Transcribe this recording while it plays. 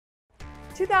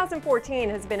2014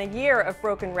 has been a year of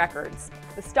broken records.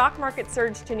 The stock market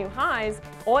surged to new highs.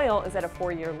 Oil is at a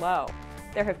 4-year low.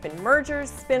 There have been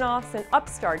mergers, spin-offs, and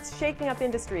upstarts shaking up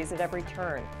industries at every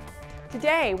turn.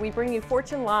 Today, we bring you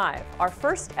Fortune Live, our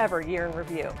first ever year in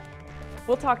review.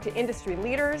 We'll talk to industry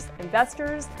leaders,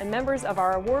 investors, and members of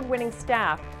our award-winning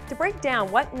staff to break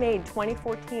down what made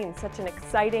 2014 such an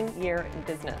exciting year in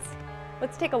business.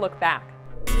 Let's take a look back.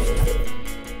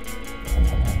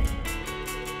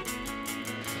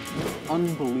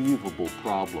 Unbelievable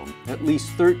problem. At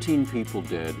least 13 people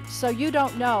dead. So you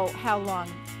don't know how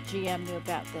long GM knew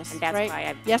about this, and that's right?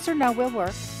 why Yes or no will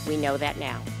work. we know that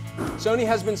now. Sony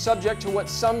has been subject to what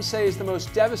some say is the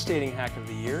most devastating hack of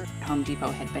the year. Home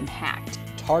Depot had been hacked.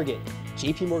 Target,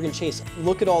 JP Chase.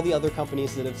 Look at all the other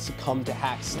companies that have succumbed to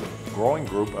hacks. A growing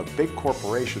group of big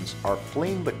corporations are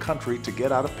fleeing the country to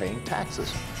get out of paying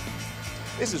taxes.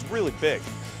 This is really big.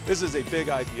 This is a big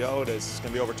IPO. This is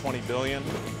going to be over $20 billion.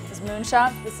 This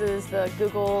moonshot, this is the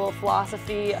Google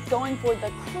philosophy, going for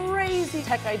the crazy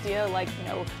tech idea like,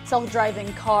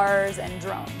 self-driving cars and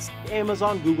drones.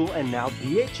 Amazon, Google, and now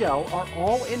DHL are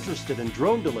all interested in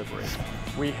drone delivery.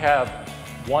 We have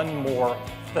one more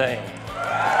thing.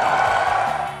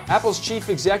 Apple's chief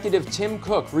executive Tim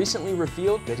Cook recently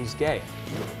revealed that he's gay.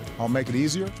 I'll make it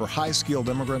easier for high-skilled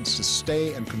immigrants to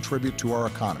stay and contribute to our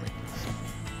economy.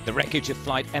 The wreckage of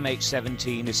flight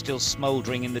MH17 is still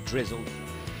smoldering in the drizzle.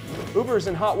 Uber's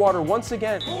in hot water once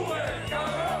again.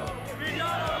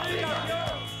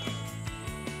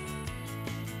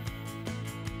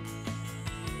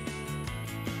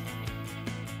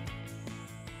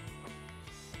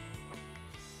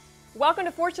 Welcome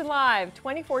to Fortune Live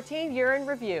 2014 Year in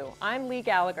Review. I'm Leigh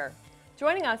Gallagher.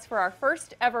 Joining us for our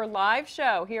first ever live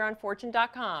show here on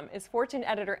Fortune.com is Fortune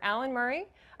editor Alan Murray,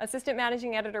 assistant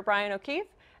managing editor Brian O'Keefe,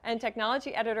 and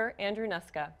technology editor Andrew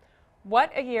Nusca.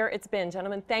 What a year it's been,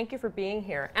 gentlemen. Thank you for being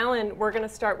here. Alan, we're going to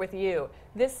start with you.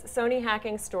 This Sony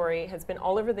hacking story has been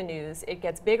all over the news. It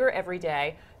gets bigger every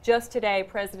day. Just today,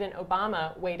 President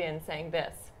Obama weighed in saying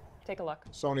this. Take a look.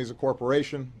 Sony's a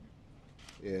corporation.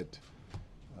 It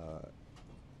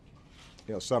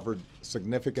suffered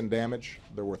significant damage.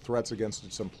 There were threats against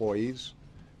its employees.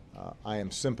 I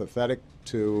am sympathetic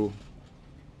to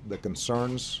the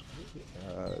concerns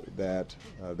that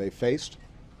they faced.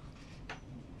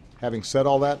 Having said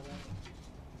all that,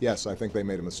 yes, I think they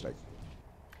made a mistake.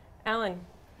 Alan,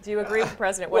 do you agree with the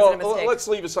president? Was it a mistake? Well, let's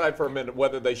leave aside for a minute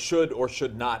whether they should or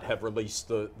should not have released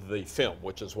the film,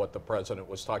 which is what the president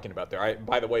was talking about there.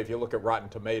 By the way, if you look at Rotten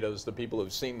Tomatoes, the people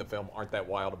who've seen the film aren't that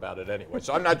wild about it anyway.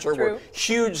 So I'm not sure we're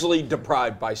hugely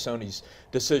deprived by Sony's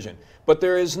decision. But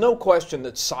there is no question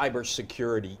that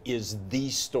cybersecurity is the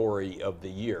story of the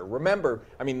year. Remember,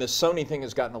 I mean, the Sony thing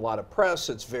has gotten a lot of press.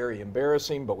 It's very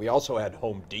embarrassing, but we also had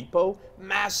Home Depot,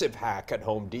 massive hack at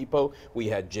Home Depot. We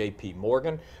had JP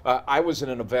Morgan. I was in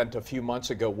an event a few months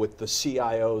ago with the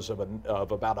CIOs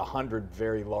of about 100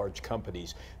 very large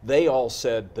companies. They all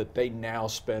said that they now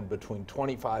spend between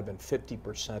 25 and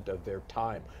 50% of their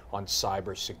time on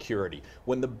cybersecurity.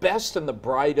 When the best and the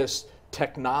brightest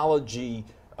technology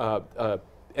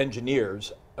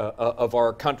engineers of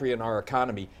our country and our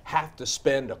economy have to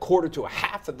spend a quarter to a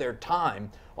half of their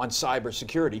time on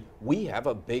cybersecurity, we have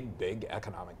a big, big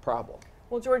economic problem.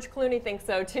 Well, George Clooney thinks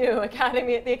so too.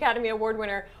 The Academy Award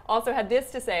winner also had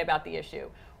this to say about the issue.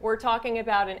 We're talking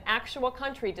about an actual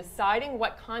country deciding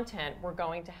what content we're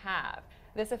going to have.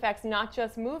 This affects not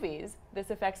just movies,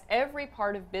 this affects every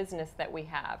part of business that we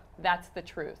have. That's the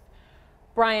truth.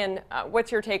 Brian, what's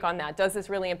your take on that? Does this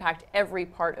really impact every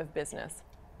part of business?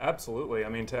 Absolutely. I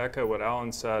mean, to echo what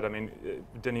Alan said, I mean,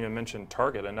 didn't even mention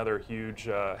Target, another huge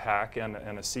hack, and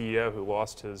a CEO who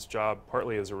lost his job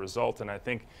partly as a result. And I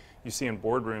think you see in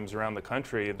boardrooms around the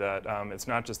country that it's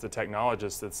not just the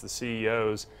technologists, it's the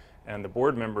CEOs and the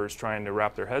board members trying to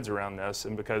wrap their heads around this.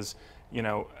 And because,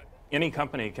 any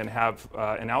company can have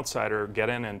an outsider get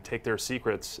in and take their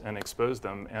secrets and expose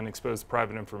them and expose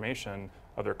private information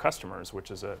of their customers, which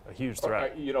is a huge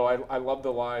threat. I love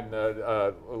the line,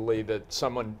 Lee, that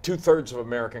 2/3 of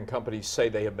American companies say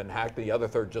they have been hacked, the other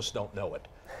third just don't know it.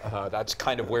 That's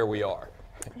kind of where we are.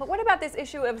 But what about this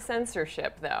issue of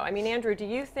censorship, though? I mean, Andrew, do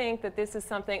you think that this is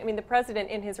something, I mean, the president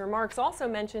in his remarks also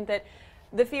mentioned that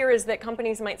the fear is that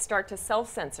companies might start to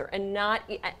self-censor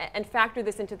and factor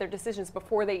this into their decisions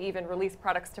before they even release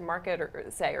products to market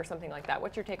or something like that.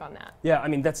 What's your take on that? Yeah, I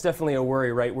mean, that's definitely a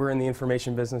worry, right? We're in the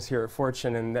information business here at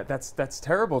Fortune, and that's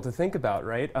terrible to think about,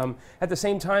 right? At the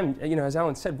same time, as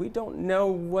Alan said, we don't know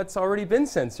what's already been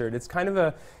censored. It's kind of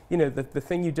a, the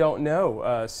thing you don't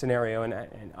know scenario,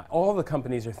 and all the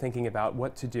companies are thinking about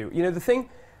what to do. The thing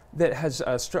that has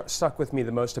stuck with me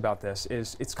the most about this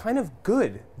is it's kind of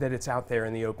good that it's out there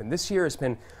in the open. This year has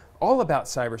been all about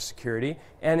cybersecurity,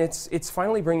 and it's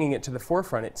finally bringing it to the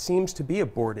forefront. It seems to be a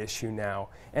board issue now,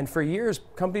 and for years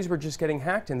companies were just getting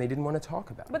hacked and they didn't want to talk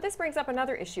about it. But this brings up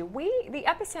another issue. The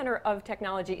epicenter of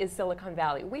technology is Silicon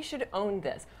Valley. We should own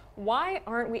this. Why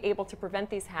aren't we able to prevent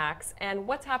these hacks, and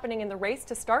what's happening in the race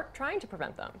to start trying to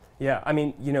prevent them? Yeah, I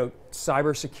mean, you know,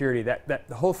 cybersecurity, that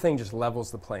the whole thing just levels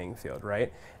the playing field,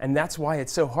 right? And that's why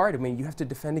it's so hard. I mean, you have to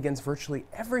defend against virtually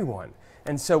everyone.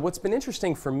 And so what's been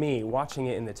interesting for me watching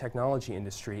it in the technology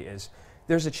industry is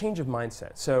there's a change of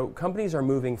mindset. So companies are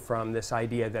moving from this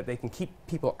idea that they can keep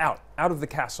people out of the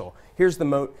castle. Here's the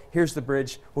moat, here's the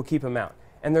bridge, we'll keep them out.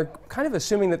 And they're kind of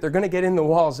assuming that they're going to get in the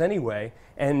walls anyway,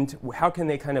 and how can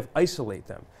they kind of isolate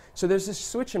them? So there's this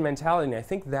switch in mentality, and I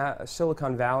think that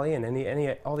Silicon Valley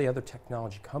and all the other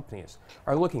technology companies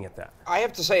are looking at that. I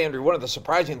have to say, Andrew, one of the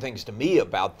surprising things to me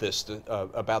about this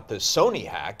Sony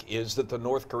hack is that the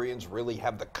North Koreans really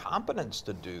have the competence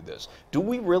to do this. Do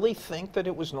we really think that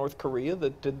it was North Korea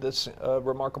that did this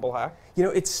remarkable hack? You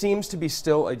know, it seems to be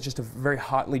still just a very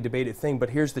hotly debated thing, but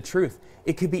here's the truth.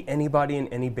 It could be anybody in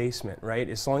any basement, right?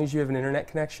 As long as you have an internet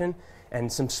connection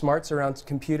and some smarts around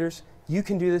computers, you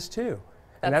can do this too.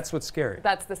 And that's what's scary.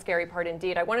 That's the scary part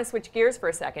indeed. I want to switch gears for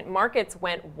a second. Markets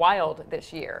went wild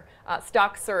this year.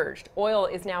 Stocks surged. Oil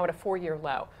is now at a 4-year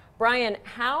low. Brian,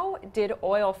 how did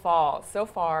oil fall so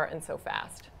far and so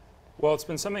fast? Well, it's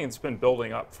been something that's been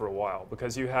building up for a while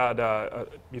because you've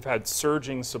had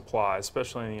surging supply,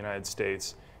 especially in the United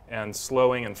States, and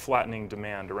slowing and flattening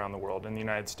demand around the world. In the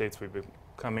United States, we've been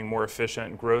becoming more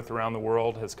efficient. Growth around the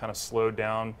world has kind of slowed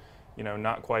down. You know,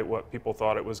 not quite what people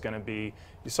thought it was going to be.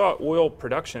 You saw oil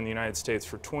production in the United States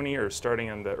for 20 years, starting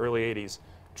in the early 80s,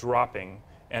 dropping,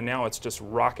 and now it's just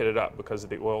rocketed up because of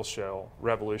the oil shale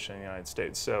revolution in the United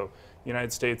States. So the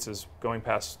United States is going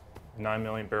past 9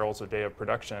 million barrels a day of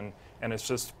production, and it's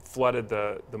just flooded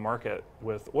the market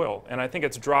with oil. And I think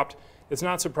it's dropped. It's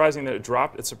not surprising that it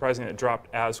dropped. It's surprising that it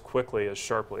dropped as quickly, as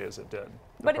sharply as it did.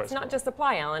 But it's not just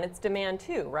supply, Alan. It's demand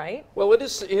too, right? Well, it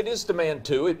is demand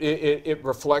too. It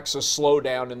reflects a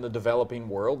slowdown in the developing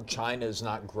world. China is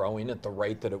not growing at the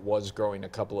rate that it was growing a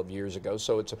couple of years ago,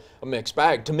 so it's a mixed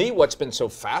bag. To me, what's been so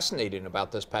fascinating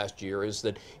about this past year is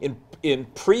that in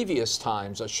previous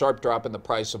times, a sharp drop in the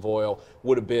price of oil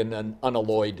would have been an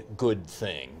unalloyed good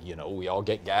thing. You know, we all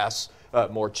get gas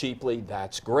more cheaply.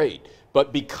 That's great.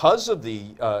 But because of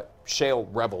the shale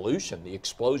revolution, the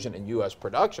explosion in U.S.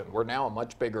 production, we're now a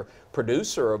much bigger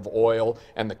producer of oil,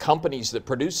 and the companies that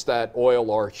produce that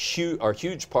oil are a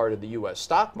huge part of the U.S.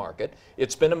 stock market.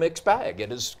 It's been a mixed bag.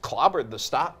 It has clobbered the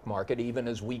stock market even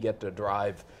as we get to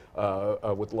drive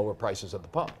with lower prices at the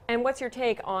pump. And what's your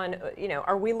take on, you know,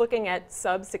 are we looking at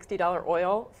sub $60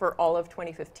 oil for all of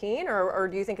 2015, or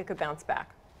do you think it could bounce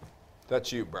back?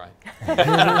 That's you, Brian.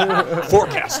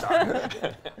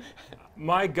 Forecaster.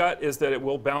 My gut is that it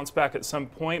will bounce back at some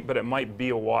point, but it might be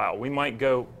a while. We might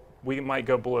go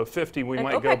below 50. We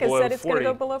might go below 40. OPEC has said it's going to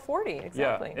go below 40.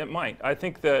 Exactly. Yeah, it might. I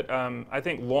think that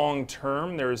long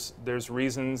term, there's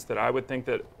reasons that I would think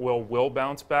that oil will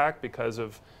bounce back because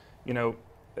of, you know,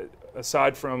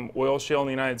 aside from oil shale in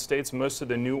the United States, most of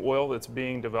the new oil that's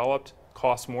being developed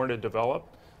costs more to develop.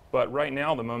 But right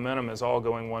now, the momentum is all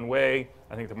going one way.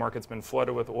 I think the market's been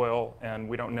flooded with oil, and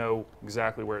we don't know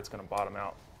exactly where it's going to bottom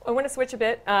out. I want to switch a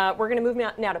bit. We're going to move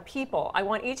now to people. I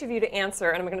want each of you to answer,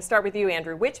 and I'm going to start with you,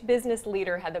 Andrew. Which business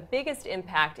leader had the biggest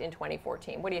impact in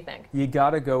 2014? What do you think? You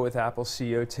got to go with Apple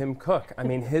CEO Tim Cook. I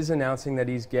mean, his announcing that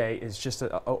he's gay is just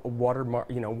a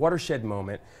watershed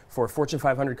moment for Fortune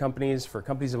 500 companies, for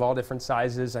companies of all different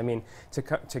sizes. I mean,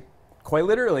 to quite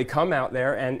literally come out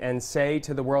there and say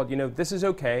to the world, you know, this is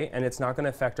okay and it's not going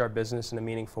to affect our business in a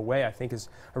meaningful way, I think is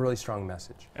a really strong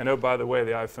message. And oh, by the way,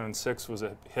 the iPhone 6 was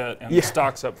a hit and the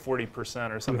stock's up 40%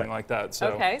 or something like that. So.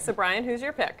 Okay, so Brian, who's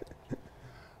your pick?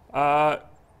 I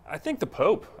think the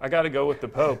Pope. I got to go with the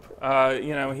Pope.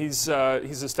 You know, he's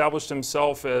established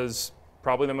himself as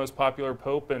probably the most popular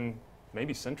Pope in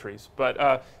maybe centuries.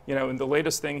 But, you know, and the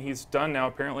latest thing he's done now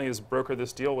apparently is broker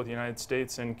this deal with the United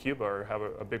States and Cuba, or have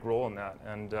a big role in that.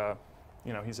 And,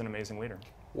 you know, he's an amazing leader.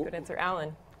 Good answer.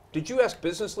 Alan. Did you ask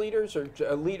business leaders or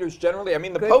leaders generally? I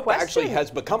mean, the Pope actually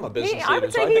has become a business leader. I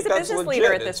would say he's a business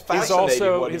leader at this point.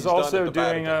 He's also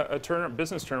doing a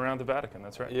business turnaround at the Vatican.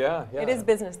 That's right. Yeah. It is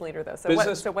business leader though. So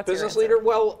what's business your leader?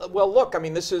 Well, look. I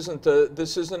mean, this isn't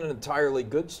an entirely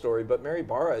good story, but Mary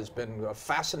Barra has been a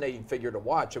fascinating figure to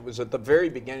watch. It was at the very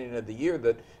beginning of the year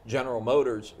that General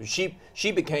Motors.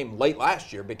 She became late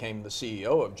last year became the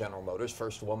CEO of General Motors,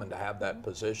 first woman to have that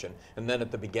position, and then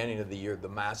at the beginning of the year, the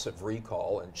massive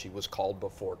recall, and she was called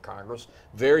before Congress.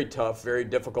 Very tough, very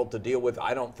difficult to deal with.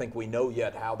 I don't think we know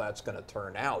yet how that's going to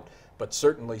turn out, but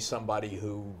certainly somebody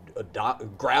who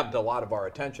grabbed a lot of our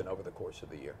attention over the course of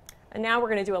the year. And now we're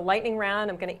going to do a lightning round.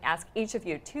 I'm going to ask each of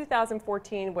you,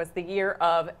 2014 was the year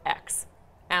of X.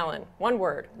 Alan, one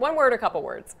word, a couple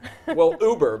words. Well,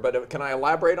 Uber, but can I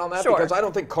elaborate on that? Sure. Because I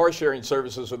don't think car sharing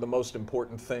services are the most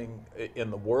important thing in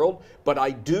the world, but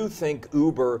I do think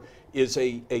Uber is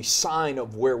a sign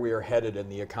of where we are headed in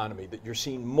the economy, that you're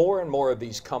seeing more and more of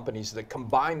these companies that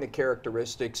combine the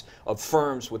characteristics of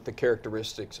firms with the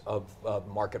characteristics of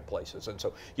marketplaces. And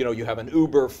so, you know, you have an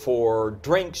Uber for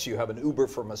drinks, you have an Uber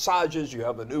for massages, you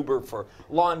have an Uber for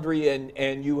laundry,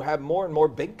 and you have more and more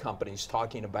big companies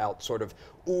talking about sort of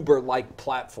Uber-like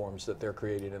platforms that they're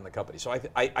creating in the company. So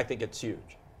I think it's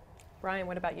huge. Brian,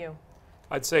 what about you?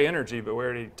 I'd say energy, but we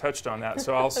already touched on that.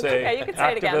 So I'll say okay, you can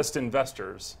say activist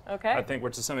investors. Okay. I think,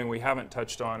 which is something we haven't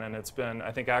touched on, and it's been,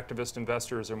 I think activist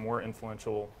investors are more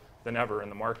influential than ever in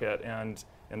the market and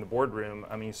in the boardroom.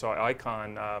 I mean, you saw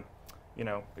Icon, you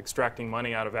know, extracting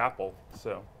money out of Apple.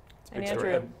 So it's a big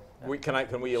story.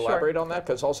 Can we elaborate on that?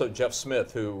 Because also Jeff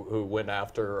Smith, who went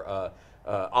after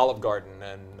Olive Garden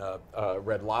and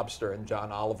Red Lobster and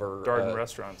John Oliver. Darden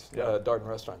Restaurants. Yeah. Darden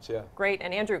Restaurants, yeah. Great.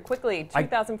 And Andrew, quickly,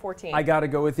 2014. I got to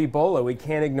go with Ebola. We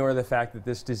can't ignore the fact that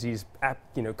this disease,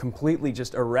 you know, completely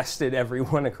just arrested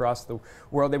everyone across the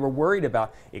world. They were worried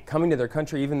about it coming to their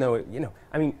country, even though, you know,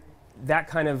 I mean, that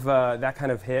kind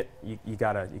of hit, you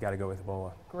gotta go with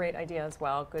Ebola. Great idea as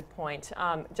well. Good point.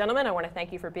 Gentlemen, I want to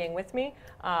thank you for being with me.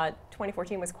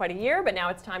 2014 was quite a year, but now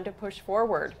it's time to push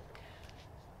forward.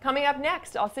 Coming up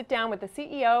next, I'll sit down with the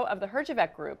CEO of the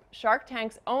Herjavec Group, Shark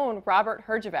Tank's own Robert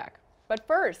Herjavec. But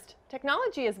first,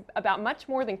 technology is about much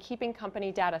more than keeping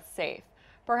company data safe.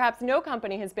 Perhaps no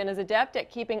company has been as adept at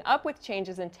keeping up with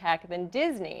changes in tech than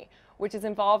Disney, which is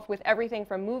involved with everything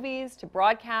from movies to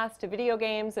broadcast to video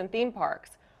games and theme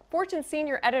parks. Fortune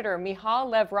senior editor Michal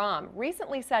Lev-Ram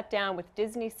recently sat down with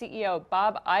Disney CEO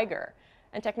Bob Iger,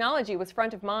 and technology was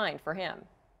front of mind for him.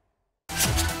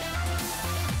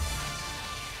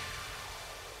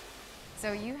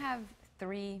 So you have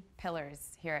 3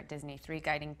 pillars here at Disney, 3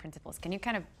 guiding principles. Can you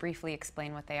kind of briefly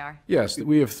explain what they are? Yes,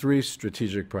 we have 3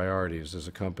 strategic priorities as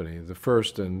a company. The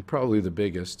first, and probably the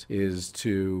biggest, is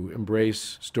to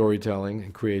embrace storytelling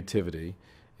and creativity.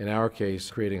 In our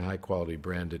case, creating high-quality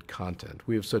branded content.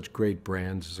 We have such great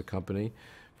brands as a company,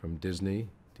 from Disney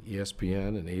to ESPN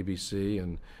and ABC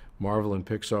and Marvel and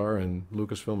Pixar and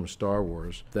Lucasfilm and Star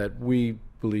Wars, that we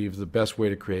believe the best way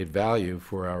to create value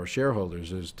for our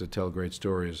shareholders is to tell great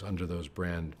stories under those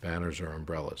brand banners or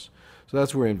umbrellas. So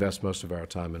that's where we invest most of our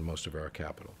time and most of our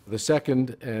capital. The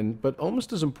second, but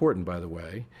almost as important, by the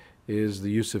way, is the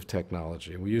use of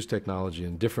technology. And we use technology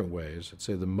in different ways. I'd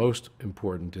say the most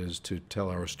important is to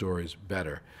tell our stories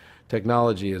better.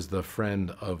 Technology is the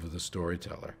friend of the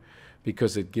storyteller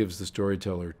because it gives the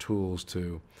storyteller tools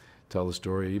to tell the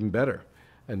story even better.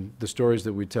 And the stories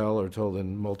that we tell are told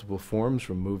in multiple forms,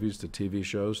 from movies to TV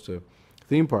shows to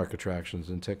theme park attractions,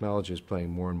 and technology is playing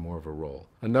more and more of a role.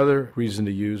 Another reason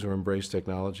to use or embrace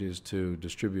technology is to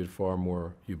distribute far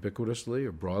more ubiquitously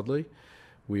or broadly.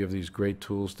 We have these great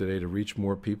tools today to reach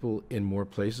more people in more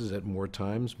places at more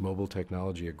times. Mobile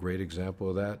technology, a great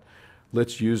example of that.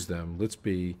 Let's use them. Let's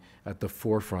be at the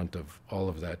forefront of all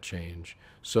of that change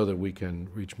so that we can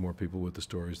reach more people with the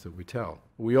stories that we tell.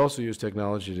 We also use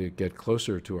technology to get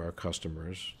closer to our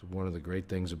customers. One of the great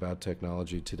things about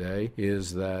technology today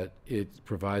is that it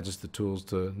provides us the tools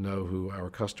to know who our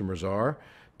customers are,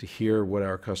 to hear what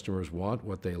our customers want,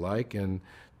 what they like, and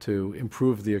to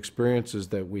improve the experiences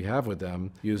that we have with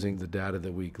them using the data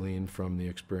that we glean from the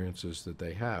experiences that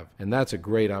they have. And that's a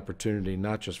great opportunity,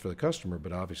 not just for the customer,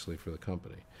 but obviously for the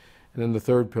company. And then the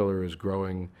third pillar is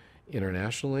growing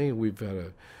internationally. We've had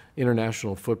an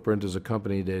international footprint as a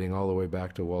company dating all the way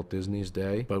back to Walt Disney's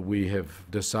day, but we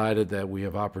have decided that we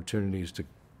have opportunities to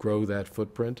grow that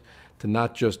footprint, to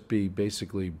not just be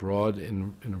basically broad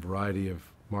in a variety of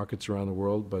markets around the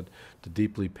world, but to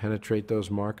deeply penetrate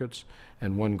those markets.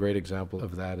 And one great example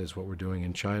of that is what we're doing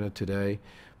in China today,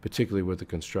 particularly with the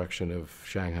construction of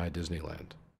Shanghai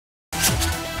Disneyland.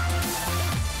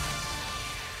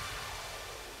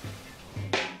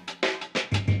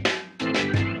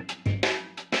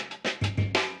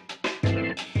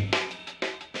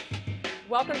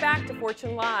 Welcome back to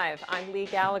Fortune Live. I'm Leigh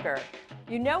Gallagher.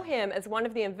 You know him as one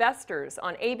of the investors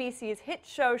on ABC's hit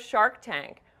show Shark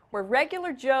Tank, where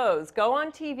regular Joes go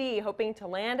on TV hoping to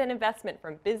land an investment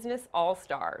from business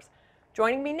all-stars.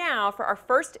 Joining me now for our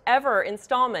first ever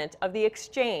installment of The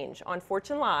Exchange on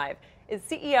Fortune Live is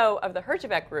CEO of the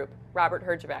Herjavec Group, Robert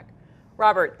Herjavec.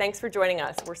 Robert, thanks for joining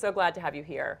us. We're so glad to have you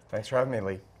here. Thanks for having me,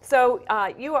 Lee. So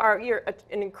you're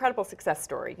an incredible success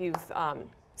story. You've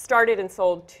started and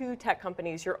sold 2 tech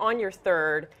companies. You're on your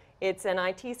 3rd. It's an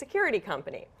IT security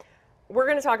company. We're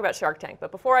going to talk about Shark Tank, but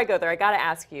before I go there, I got to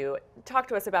ask you, talk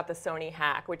to us about the Sony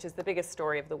hack, which is the biggest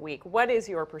story of the week. What is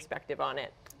your perspective on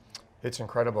it? It's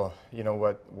incredible. You know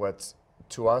what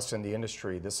to us in the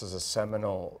industry, this is a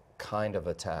seminal kind of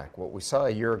attack. What we saw a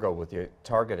year ago with the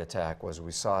Target attack was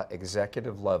we saw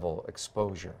executive level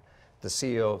exposure. The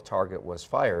CEO of Target was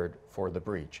fired for the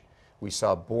breach. We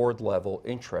saw board level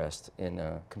interest in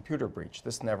a computer breach.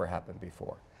 This never happened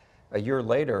before. A year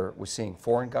later, we're seeing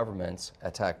foreign governments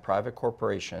attack private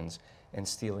corporations and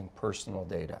stealing personal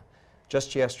data.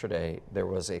 Just yesterday, there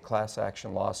was a class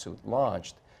action lawsuit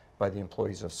launched by the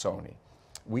employees of Sony.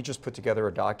 We just put together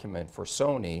a document for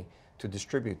Sony to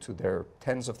distribute to their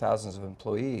tens of thousands of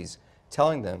employees,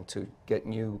 telling them to get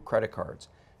new credit cards,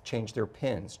 change their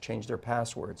PINs, change their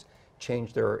passwords,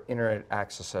 change their internet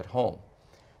access at home.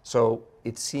 So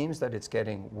it seems that it's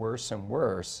getting worse and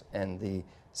worse, and the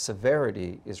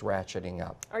severity is ratcheting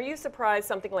up. Are you surprised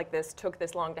something like this took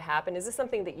this long to happen? Is this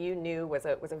something that you knew was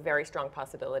a very strong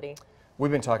possibility?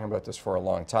 We've been talking about this for a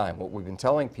long time. What we've been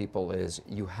telling people is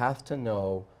you have to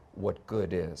know what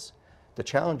good is. The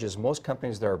challenge is most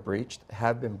companies that are breached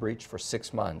have been breached for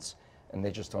 6 months and they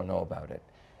just don't know about it.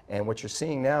 And what you're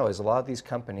seeing now is a lot of these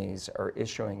companies are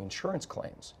issuing insurance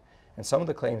claims. And some of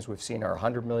the claims we've seen are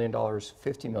 $100 million,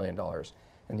 $50 million.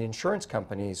 And the insurance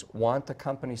companies want the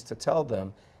companies to tell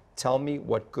them, tell me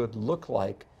what good looked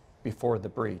like before the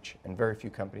breach. And very few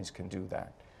companies can do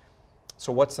that.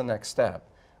 So what's the next step?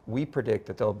 We predict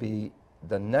that there'll be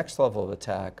the next level of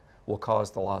attack will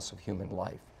cause the loss of human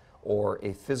life or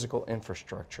a physical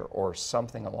infrastructure or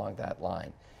something along that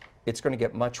line. It's going to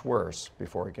get much worse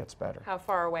before it gets better. How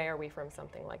far away are we from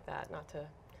something like that? Not to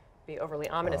be overly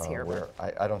ominous here.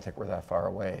 I don't think we're that far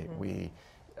away.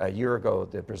 A year ago,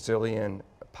 the Brazilian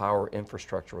power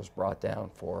infrastructure was brought down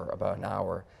for about an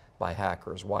hour by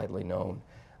hackers, widely known.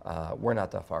 We're not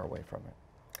that far away from it.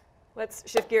 Let's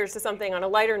shift gears to something on a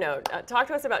lighter note. Talk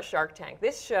to us about Shark Tank.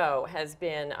 This show has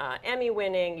been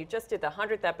Emmy-winning. You just did the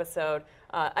 100th episode,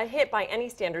 a hit by any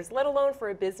standards, let alone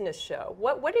for a business show.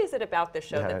 What is it about this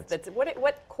show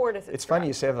what core does it It's strike? funny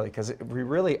you say that because we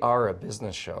really are a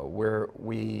business show.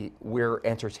 We're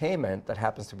entertainment that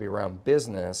happens to be around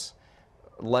business,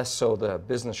 less so the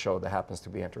business show that happens to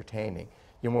be entertaining.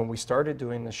 You know, when we started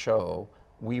doing the show,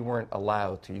 we weren't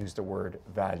allowed to use the word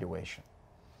valuation.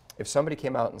 If somebody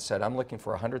came out and said, I'm looking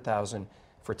for $100,000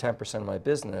 for 10% of my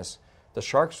business, the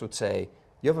sharks would say,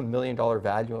 you have $1 million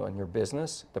value on your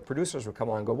business? The producers would come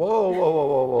along and go, whoa, whoa, whoa,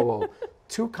 whoa, whoa, whoa.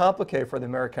 Too complicated for the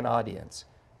American audience.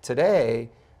 Today,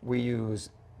 we use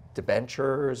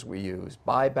debentures, we use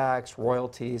buybacks,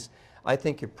 royalties. I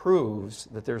think it proves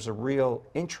that there's a real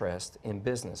interest in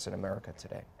business in America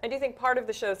today. And do you think part of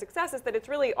the show's success is that it's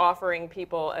really offering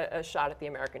people a shot at the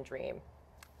American dream?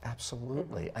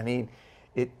 Absolutely. I mean,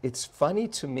 it's funny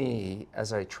to me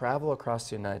as I travel across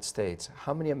the United States,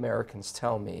 how many Americans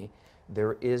tell me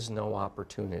there is no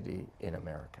opportunity in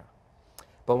America.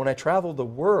 But when I travel the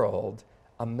world,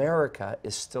 America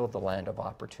is still the land of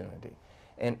opportunity.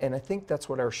 And I think that's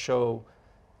what our show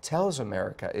tells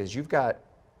America is you've got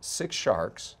 6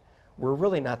 sharks. We're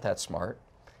really not that smart.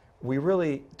 We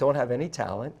really don't have any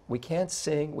talent. We can't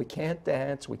sing, we can't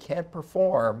dance, we can't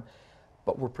perform,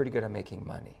 but we're pretty good at making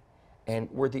money. And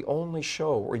we're the only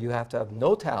show where you have to have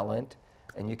no talent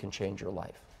and you can change your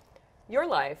life. Your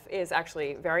life is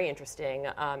actually very interesting.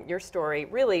 Your story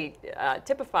really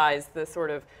typifies the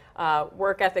sort of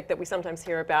work ethic that we sometimes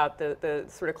hear about, the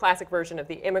sort of classic version of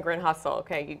the immigrant hustle.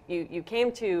 Okay, you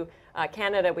came to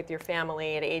Canada with your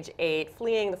family at age 8,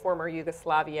 fleeing the former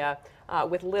Yugoslavia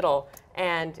with little,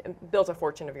 and built a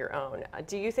fortune of your own.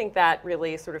 Do you think that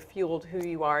really sort of fueled who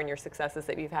you are and your successes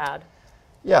that you've had?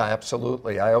 Yeah,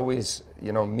 absolutely. I always,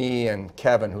 you know, me and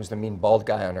Kevin, who's the mean bald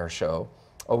guy on our show,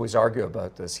 always argue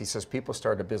about this. He says people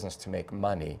start a business to make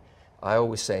money. I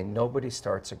always say nobody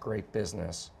starts a great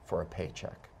business for a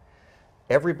paycheck.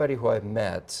 Everybody who I've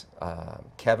met,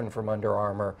 Kevin from Under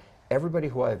Armour, everybody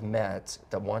who I've met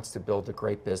that wants to build a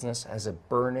great business has a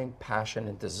burning passion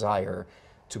and desire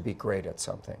to be great at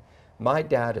something. My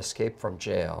dad escaped from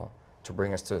jail to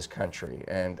bring us to this country.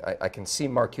 And I can see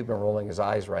Mark Cuban rolling his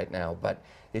eyes right now, but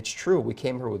it's true. We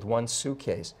came here with one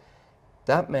suitcase.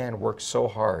 That man worked so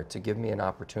hard to give me an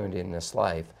opportunity in this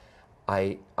life.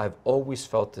 I've always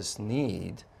felt this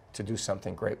need to do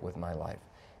something great with my life.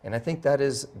 And I think that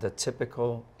is the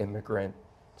typical immigrant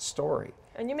story.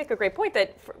 And you make a great point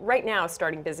that right now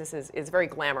starting businesses is very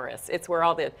glamorous. It's where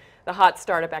all the hot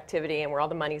startup activity and where all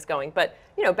the money's going. But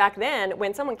you know, back then,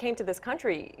 when someone came to this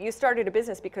country, you started a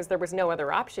business because there was no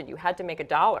other option. You had to make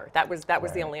 $1. That was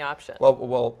the only option.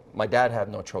 Well, my dad had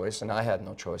no choice, and I had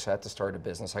no choice. I had to start a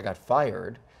business. I got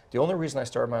fired. The only reason I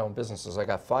started my own business is I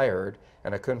got fired,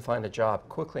 and I couldn't find a job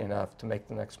quickly enough to make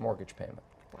the next mortgage payment.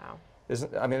 Wow.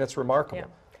 I mean, it's remarkable. Yeah.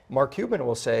 Mark Cuban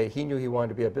will say he knew he wanted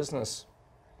to be a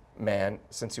businessman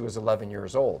since he was 11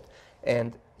 years old.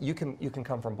 And you can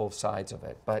come from both sides of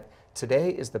it. But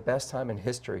today is the best time in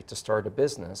history to start a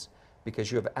business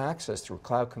because you have access through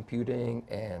cloud computing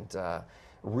and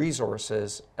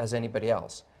resources as anybody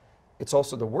else. It's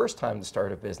also the worst time to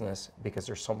start a business because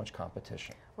there's so much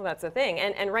competition. Well, that's the thing.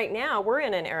 And right now, we're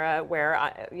in an era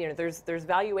where you know, there's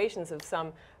valuations of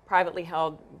some privately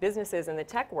held businesses in the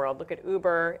tech world. Look at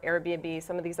Uber, Airbnb,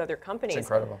 some of these other companies. It's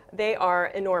incredible. They are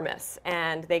enormous,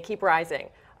 and they keep rising.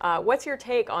 What's your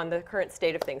take on the current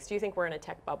state of things? Do you think we're in a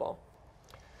tech bubble?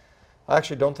 I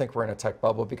actually don't think we're in a tech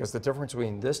bubble because the difference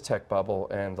between this tech bubble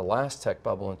and the last tech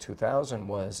bubble in 2000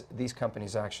 was these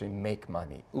companies actually make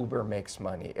money. Uber makes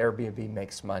money, Airbnb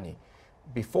makes money.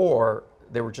 Before,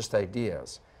 they were just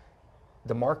ideas.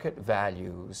 The market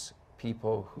values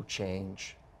people who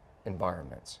change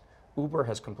environments. Uber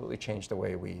has completely changed the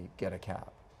way we get a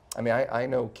cab. I mean, I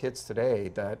know kids today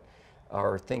that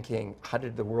are thinking, how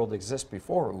did the world exist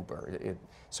before Uber?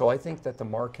 So I think that the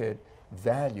market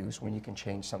values when you can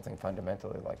change something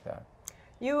fundamentally like that.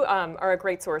 You are a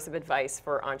great source of advice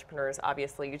for entrepreneurs,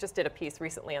 obviously. You just did a piece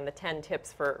recently on the 10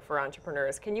 tips for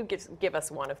entrepreneurs. Can you give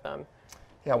us one of them?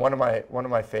 Yeah, one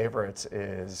of my favorites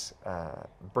is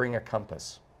bring a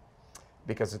compass,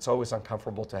 because it's always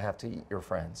uncomfortable to have to eat your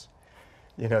friends.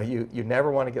 You know, you never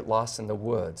want to get lost in the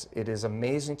woods. It is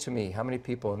amazing to me how many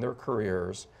people in their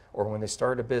careers or when they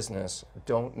start a business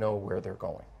don't know where they're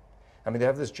going. I mean, they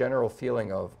have this general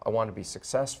feeling of, I want to be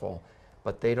successful,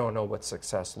 but they don't know what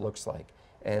success looks like.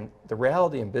 And the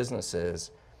reality in business is,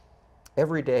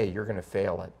 every day you're going to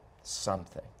fail at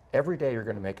something. Every day you're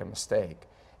going to make a mistake.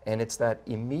 And it's that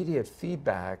immediate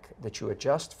feedback that you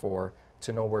adjust for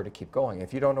to know where to keep going.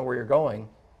 If you don't know where you're going,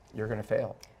 you're going to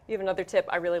fail. You have another tip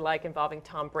I really like involving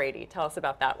Tom Brady. Tell us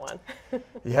about that one.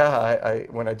 Yeah,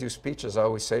 when I do speeches, I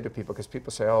always say to people, because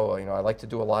people say, oh, you know, I like to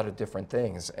do a lot of different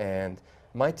things. And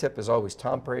my tip is always,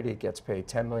 Tom Brady gets paid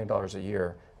 $10 million a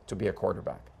year to be a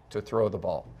quarterback, to throw the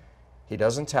ball. He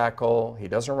doesn't tackle, he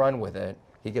doesn't run with it.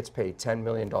 He gets paid $10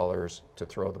 million to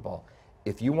throw the ball.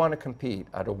 If you want to compete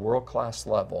at a world-class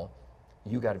level,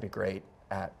 you got to be great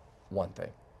at one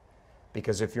thing.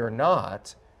 Because if you're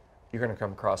not, you're going to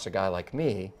come across a guy like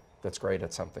me that's great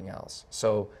at something else.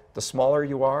 So the smaller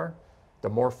you are, the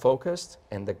more focused,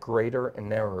 and the greater and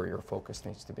narrower your focus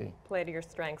needs to be. Play to your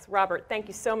strengths. Robert, thank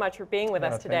you so much for being with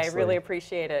us today. Thanks, I really Leigh.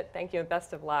 appreciate it. Thank you and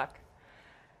best of luck.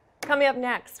 Coming up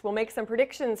next, we'll make some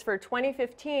predictions for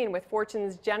 2015 with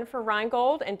Fortune's Jennifer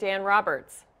Reingold and Dan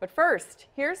Roberts. But first,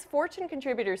 here's Fortune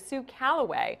contributor Sue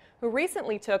Callaway, who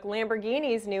recently took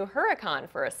Lamborghini's new Huracan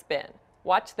for a spin.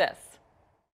 Watch this.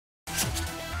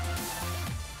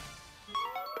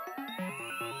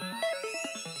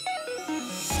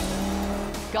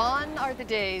 Gone are the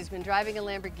days when driving a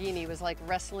Lamborghini was like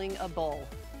wrestling a bull.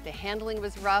 The handling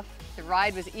was rough, the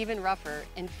ride was even rougher,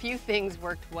 and few things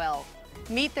worked well.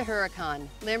 Meet the Huracan,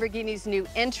 Lamborghini's new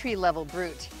entry-level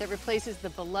brute that replaces the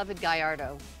beloved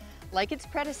Gallardo. Like its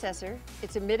predecessor,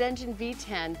 it's a mid-engine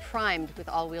V10 primed with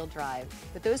all-wheel drive.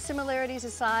 But those similarities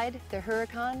aside, the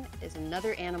Huracan is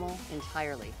another animal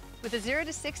entirely. With a 0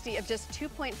 to 60 of just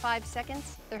 2.5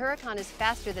 seconds, the Huracan is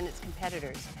faster than its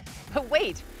competitors. But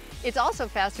wait, it's also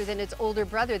faster than its older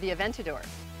brother, the Aventador.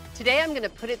 Today I'm going to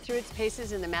put it through its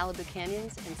paces in the Malibu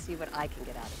canyons and see what I can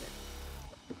get out of it.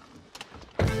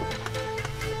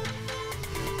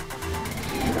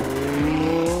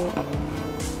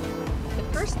 The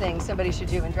first thing somebody should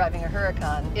do when driving a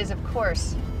Huracan is, of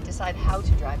course, decide how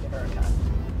to drive the Huracan.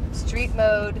 Street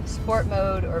mode, sport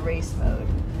mode, or race mode.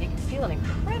 You can feel an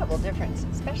incredible difference,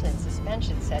 especially in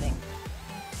suspension setting.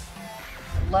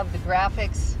 I love the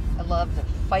graphics. I love the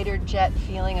fighter jet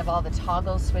feeling of all the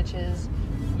toggle switches.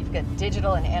 You've got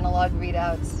digital and analog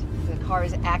readouts. The car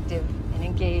is active and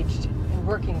engaged and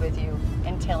working with you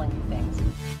and telling you things.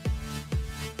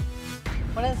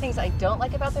 One of the things I don't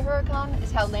like about the Huracan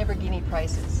is how Lamborghini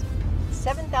prices.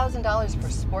 $7,000 for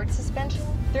sports suspension,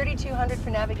 $3,200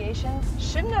 for navigation.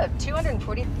 Shouldn't a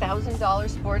 $240,000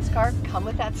 sports car come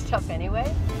with that stuff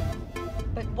anyway?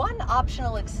 But one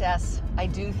optional excess I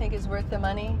do think is worth the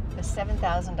money, the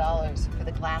 $7,000 for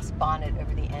the glass bonnet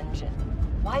over the engine.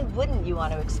 Why wouldn't you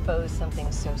want to expose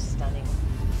something so stunning?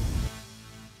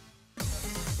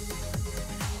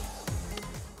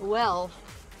 Well,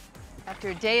 after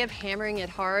a day of hammering it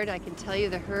hard, I can tell you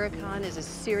the Huracan is a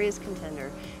serious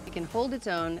contender. It can hold its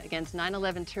own against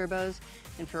 911 turbos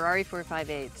and Ferrari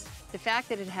 458s. The fact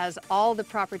that it has all the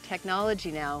proper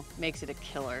technology now makes it a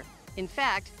killer. In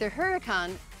fact, the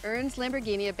Huracan earns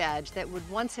Lamborghini a badge that would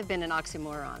once have been an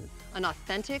oxymoron, an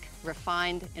authentic,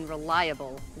 refined, and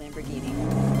reliable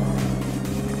Lamborghini.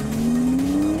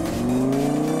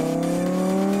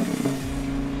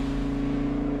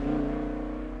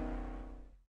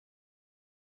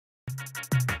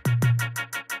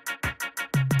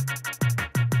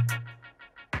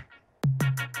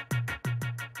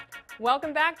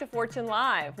 Welcome back to Fortune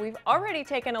Live. We've already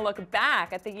taken a look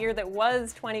back at the year that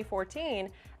was 2014,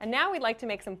 and now we'd like to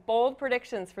make some bold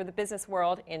predictions for the business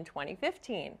world in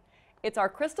 2015. It's our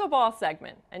Crystal Ball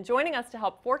segment, and joining us to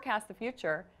help forecast the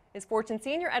future is Fortune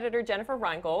Senior Editor Jennifer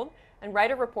Reingold and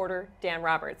writer-reporter Dan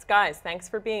Roberts. Guys, thanks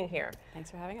for being here. Thanks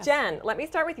for having us. Jen, let me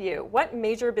start with you. What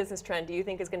major business trend do you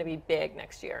think is going to be big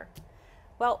next year?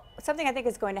 Well, something I think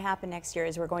is going to happen next year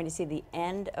is we're going to see the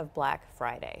end of Black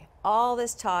Friday. All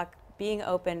this talk, being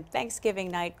open, Thanksgiving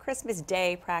night, Christmas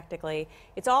Day practically,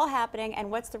 it's all happening,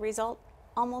 and what's the result?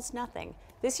 Almost nothing.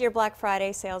 This year Black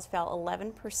Friday sales fell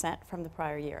 11% from the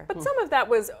prior year. But some of that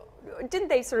was, didn't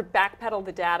they sort of backpedal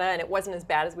the data and it wasn't as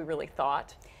bad as we really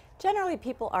thought? Generally,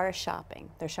 people are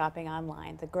shopping. They're shopping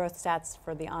online. The growth stats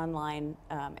for the online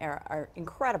era are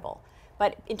incredible.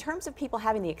 But in terms of people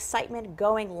having the excitement,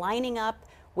 going, lining up,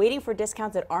 waiting for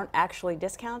discounts that aren't actually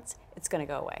discounts, it's going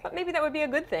to go away. But maybe that would be a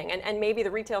good thing, and maybe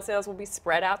the retail sales will be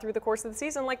spread out through the course of the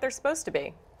season like they're supposed to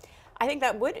be. I think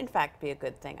that would, in fact, be a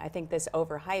good thing. I think this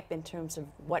overhype in terms of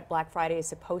what Black Friday is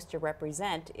supposed to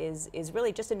represent is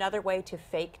really just another way to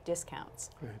fake discounts.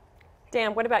 Right.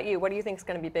 Dan, what about you? What do you think is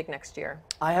going to be big next year?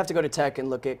 I have to go to tech and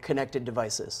look at connected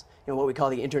devices, what we call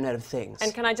the Internet of Things.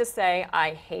 And can I just say, I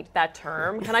hate that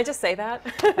term. Can I just say that?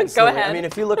 Go Absolutely. ahead. I mean,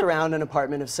 if you look around an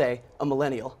apartment of, say, a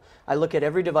millennial, I look at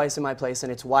every device in my place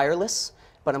and it's wireless,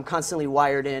 but I'm constantly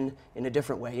wired in a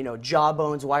different way.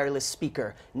 Jawbones wireless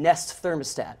speaker, Nest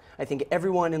thermostat. I think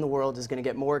everyone in the world is going to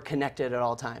get more connected at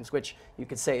all times, which you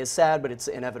could say is sad, but it's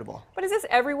inevitable. But is this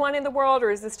everyone in the world,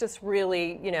 or is this just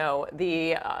really,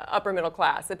 the upper middle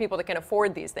class, the people that can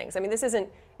afford these things? I mean, this isn't,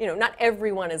 not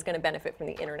everyone is going to benefit from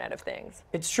the Internet of Things.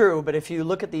 It's true, but if you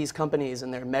look at these companies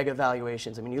and their mega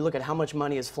valuations, I mean, you look at how much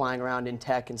money is flying around in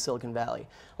tech in Silicon Valley.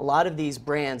 A lot of these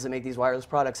brands that make these wireless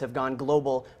products have gone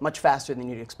global much faster than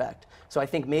you'd expect. So I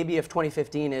think maybe if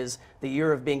 2015 is the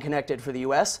year of being connected for the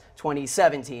US,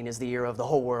 2017 is the year of the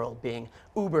whole world being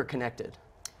uber connected.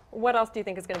 What else do you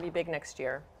think is going to be big next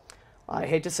year? I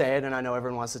hate to say it, and I know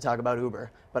everyone wants to talk about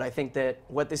Uber, but I think that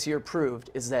what this year proved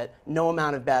is that no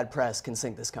amount of bad press can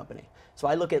sink this company. So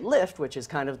I look at Lyft, which is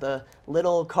kind of the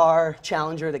little car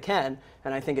challenger that can,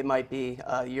 and I think it might be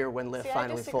a year when Lyft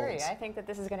finally folds. I think that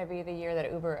this is going to be the year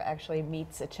that Uber actually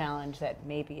meets a challenge that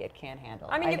maybe it can't handle.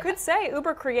 I mean, you could say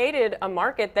Uber created a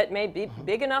market that may be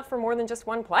big enough for more than just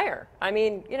one player. I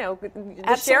mean,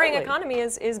 the sharing economy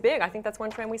is big. I think that's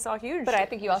one trend we saw huge. But I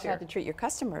think you also have to treat your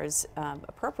customers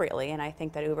appropriately, and I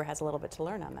think that Uber has a little bit to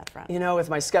learn on that front. With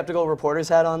my skeptical reporter's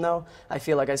hat on, though, I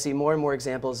feel like I see more and more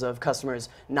examples of customers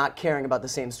not caring about the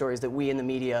same stories that we in the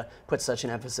media put such an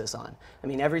emphasis on. I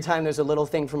mean, every time there's a little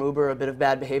thing from Uber, a bit of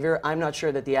bad behavior, I'm not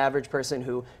sure that the average person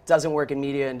who doesn't work in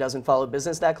media and doesn't follow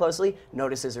business that closely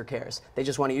notices or cares. They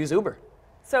just want to use Uber.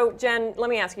 So, Jen, let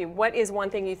me ask you, what is one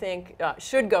thing you think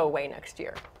should go away next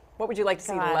year? What would you like to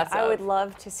see less of? I would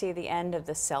love to see the end of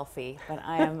the selfie, but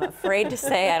I am afraid to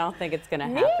say I don't think it's going to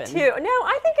happen. Me too. No,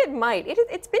 I think it might.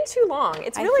 It's been too long.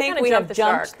 It's really kind of jumped the shark. I think we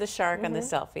have jumped the shark on the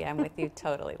selfie. I'm with you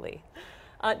totally, Lee.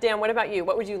 Dan, what about you?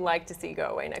 What would you like to see go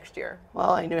away next year? Well,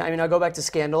 I mean, I'll go back to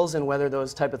scandals and whether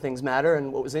those type of things matter.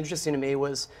 And what was interesting to me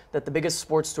was that the biggest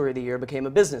sports story of the year became a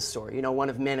business story, one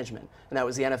of management, and that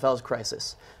was the NFL's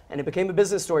crisis. And it became a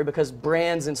business story because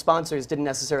brands and sponsors didn't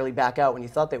necessarily back out when you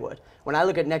thought they would. When I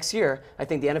look at next year, I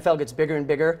think the NFL gets bigger and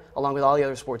bigger, along with all the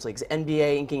other sports leagues,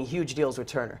 NBA inking huge deals with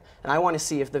Turner. And I want to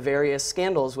see if the various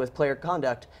scandals with player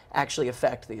conduct actually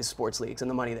affect these sports leagues and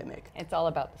the money they make. It's all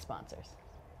about the sponsors.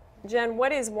 Jen,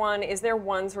 is there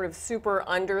one sort of super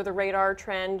under the radar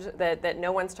trend that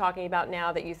no one's talking about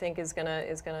now that you think is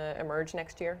gonna emerge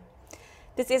next year?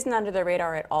 This isn't under the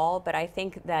radar at all, but I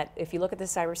think that if you look at the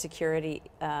cybersecurity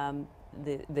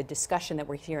the discussion that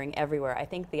we're hearing everywhere. I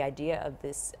think the idea of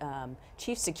this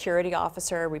chief security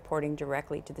officer reporting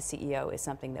directly to the CEO is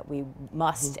something that we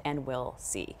must and will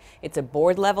see. It's a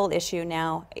board level issue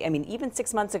now. I mean, even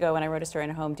 6 months ago when I wrote a story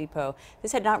on Home Depot,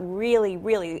 this had not really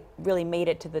made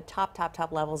it to the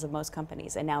top levels of most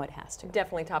companies, and now it has to.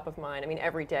 Definitely top of mind. I mean,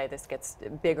 every day this gets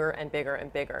bigger and bigger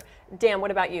and bigger. Dan,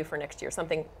 what about you for next year?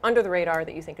 Something under the radar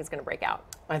that you think is going to break out?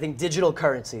 I think digital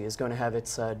currency is going to have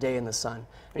its day in the sun.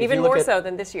 I mean, even more so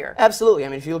than this year. Absolutely. I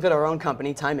mean, if you look at our own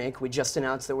company, Time Inc., we just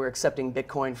announced that we're accepting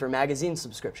Bitcoin for magazine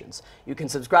subscriptions. You can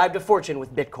subscribe to Fortune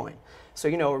with Bitcoin. So,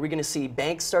 you know, are we going to see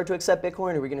banks start to accept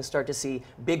Bitcoin? Are we going to start to see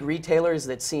big retailers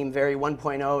that seem very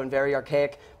 1.0 and very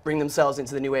archaic bring themselves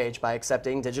into the new age by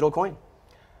accepting digital coin?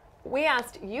 We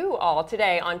asked you all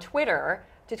today on Twitter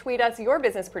to tweet us your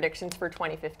business predictions for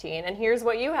 2015, and here's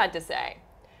what you had to say.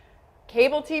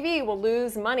 Cable TV will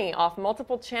lose money off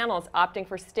multiple channels opting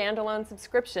for standalone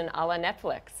subscription a la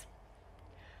Netflix.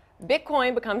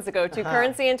 Bitcoin becomes the go-to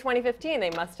currency in 2015. They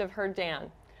must have heard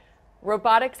Dan.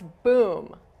 Robotics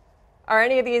boom. Are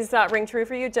any of these ring true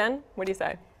for you, Jen? What do you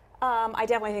say? I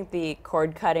definitely think the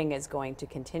cord cutting is going to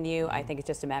continue. I think it's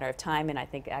just a matter of time, and I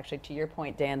think actually to your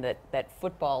point, Dan, that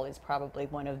football is probably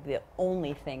one of the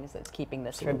only things that's keeping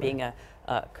this from being a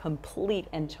complete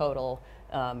and total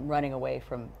running away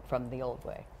from the old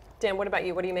way. Dan, what about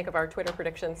you? What do you make of our Twitter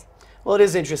predictions? Well, it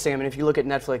is interesting. I mean, if you look at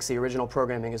Netflix, the original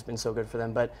programming has been so good for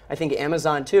them, but I think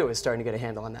Amazon, too, is starting to get a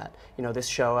handle on that. You know, this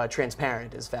show,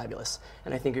 Transparent, is fabulous,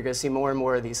 and I think you're going to see more and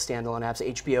more of these standalone apps.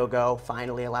 HBO Go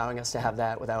finally allowing us to have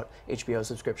that without HBO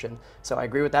subscription. So I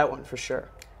agree with that one for sure.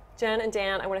 Jen and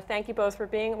Dan, I want to thank you both for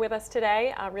being with us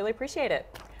today. I really appreciate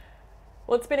it.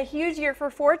 Well, it's been a huge year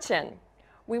for Fortune.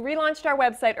 We relaunched our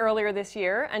website earlier this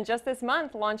year, and just this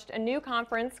month launched a new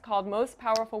conference called Most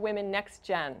Powerful Women Next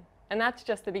Gen. And that's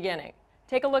just the beginning.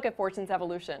 Take a look at Fortune's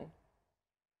evolution.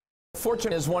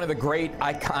 Fortune is one of the great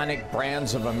iconic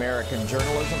brands of American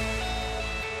journalism.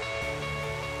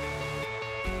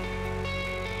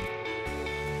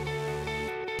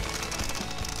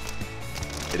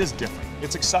 It is different.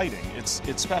 It's exciting. It's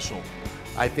special.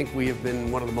 I think we have been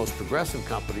one of the most progressive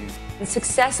companies.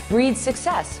 Success breeds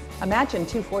success. Imagine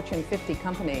 2 Fortune 50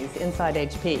 companies inside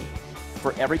HP.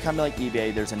 For every company like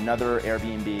eBay, there's another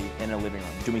Airbnb in a living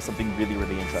room doing something really,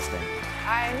 really interesting.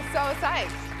 I'm so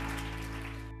psyched.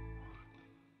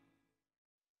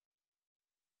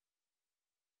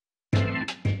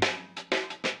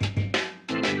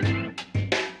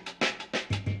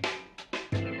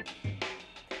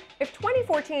 If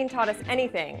 2014 taught us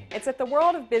anything, it's that the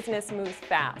world of business moves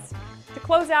fast. To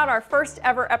close out our first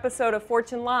ever episode of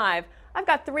Fortune Live, I've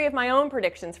got 3 of my own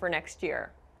predictions for next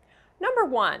year. Number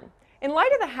 1, in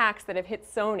light of the hacks that have hit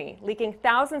Sony, leaking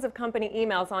thousands of company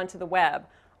emails onto the web,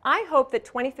 I hope that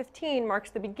 2015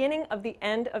 marks the beginning of the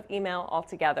end of email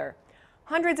altogether.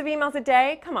 Hundreds of emails a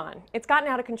day? Come on, it's gotten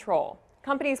out of control.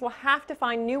 Companies will have to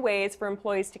find new ways for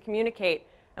employees to communicate,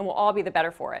 and we'll all be the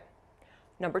better for it.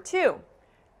 Number 2,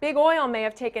 big oil may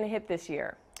have taken a hit this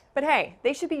year, but hey,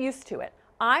 they should be used to it.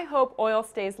 I hope oil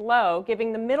stays low,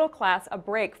 giving the middle class a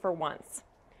break for once.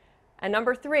 And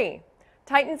number 3,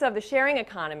 titans of the sharing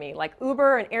economy like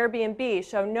Uber and Airbnb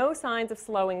show no signs of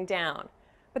slowing down.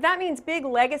 But that means big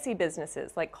legacy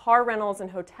businesses like car rentals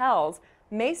and hotels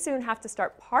may soon have to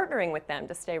start partnering with them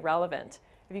to stay relevant.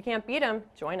 If you can't beat them,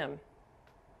 join them.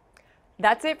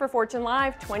 That's it for Fortune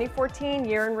Live 2014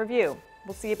 Year in Review.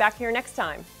 We'll see you back here next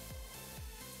time.